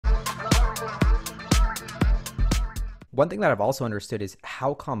One thing that I've also understood is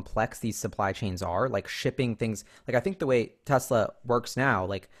how complex these supply chains are, like shipping things. Like I think the way Tesla works now,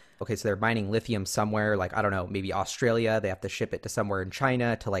 like, okay, so they're mining lithium somewhere, like, I don't know, maybe Australia. They have to ship it to somewhere in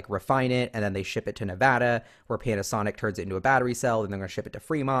China to like refine it, and then they ship it to Nevada, where Panasonic turns it into a battery cell, and they're going to ship it to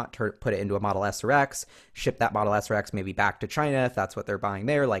Fremont, put it into a Model S or X, ship that Model S or X maybe back to China if that's what they're buying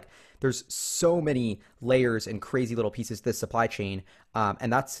there. Like, there's so many layers and crazy little pieces to this supply chain.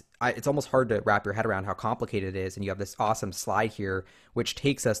 And it's almost hard to wrap your head around how complicated it is. And you have this awesome slide here, which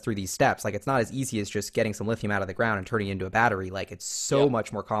takes us through these steps. Like, it's not as easy as just getting some lithium out of the ground and turning it into a battery. Like, it's so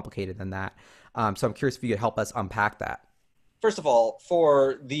much more complicated than that. So I'm curious if you could help us unpack that. First of all,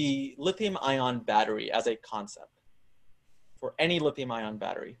 for the lithium ion battery as a concept, for any lithium ion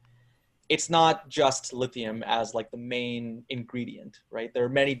battery, it's not just lithium as like the main ingredient, right? There are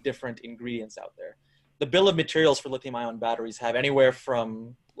many different ingredients out there. The bill of materials for lithium ion batteries have anywhere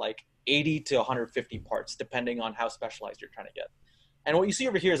from like 80 to 150 parts, depending on how specialized you're trying to get. And what you see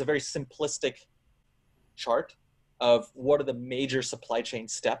over here is a very simplistic chart of what are the major supply chain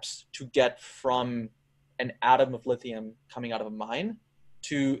steps to get from an atom of lithium coming out of a mine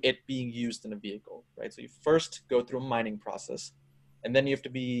to it being used in a vehicle, right? So you first go through a mining process, and then you have to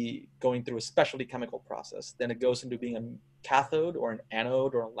be going through a specialty chemical process. Then it goes into being a cathode or an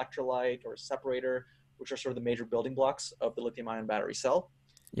anode or an electrolyte or a separator, which are sort of the major building blocks of the lithium ion battery cell.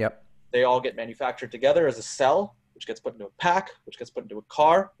 Yep. They all get manufactured together as a cell, which gets put into a pack, which gets put into a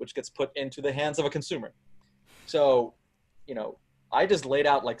car, which gets put into the hands of a consumer. So, I just laid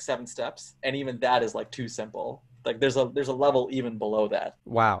out like 7 steps, and even that is like too simple. Like there's a level even below that.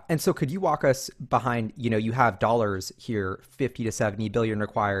 Wow. And so could you walk us behind, you have dollars here, 50 to 70 billion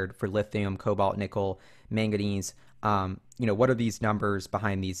required for lithium, cobalt, nickel, manganese. What are these numbers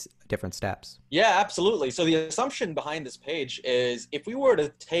behind these different steps? Yeah, absolutely. So the assumption behind this page is if we were to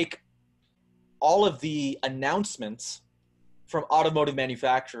take all of the announcements from automotive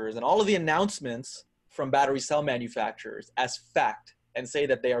manufacturers and all of the announcements from battery cell manufacturers as fact and say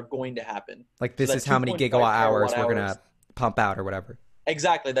that they are going to happen. Like this is how many gigawatt hours we're going to pump out or whatever.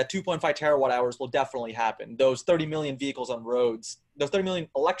 Exactly. That 2.5 terawatt hours will definitely happen. Those 30 million vehicles on roads, those 30 million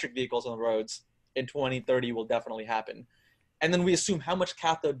electric vehicles on the roads in 2030 will definitely happen. And then we assume how much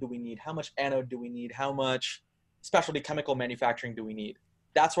cathode do we need? How much anode do we need? How much specialty chemical manufacturing do we need?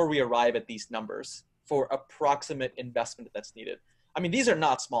 That's where we arrive at these numbers for approximate investment that's needed. I mean, these are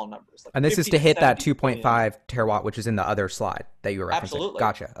not small numbers. Like and this is to hit that 2.5 terawatt, which is in the other slide that you were referencing. Absolutely.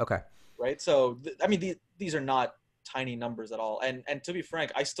 Gotcha. Okay. Right. So, these are not tiny numbers at all. And to be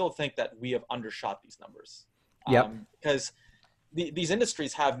frank, I still think that we have undershot these numbers. Yep. Because these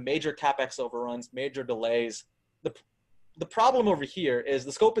industries have major CapEx overruns, major delays. The problem over here is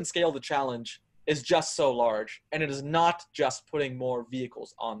the scope and scale of the challenge is just so large. And it is not just putting more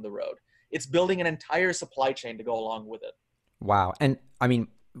vehicles on the road. It's building an entire supply chain to go along with it. Wow. And I mean,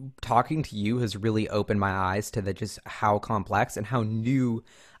 talking to you has really opened my eyes to just how complex and how new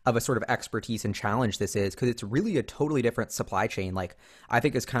of a sort of expertise and challenge this is, because it's really a totally different supply chain. Like, I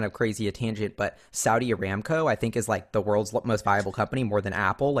think it's kind of crazy a tangent, but Saudi Aramco, I think, is like the world's most valuable company, more than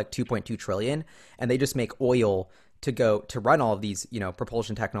Apple, like 2.2 trillion. And they just make oil to run all of these,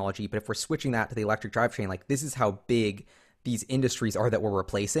 propulsion technology. But if we're switching that to the electric drivetrain, like this is how big these industries are that we're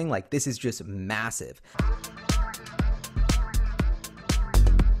replacing. Like this is just massive.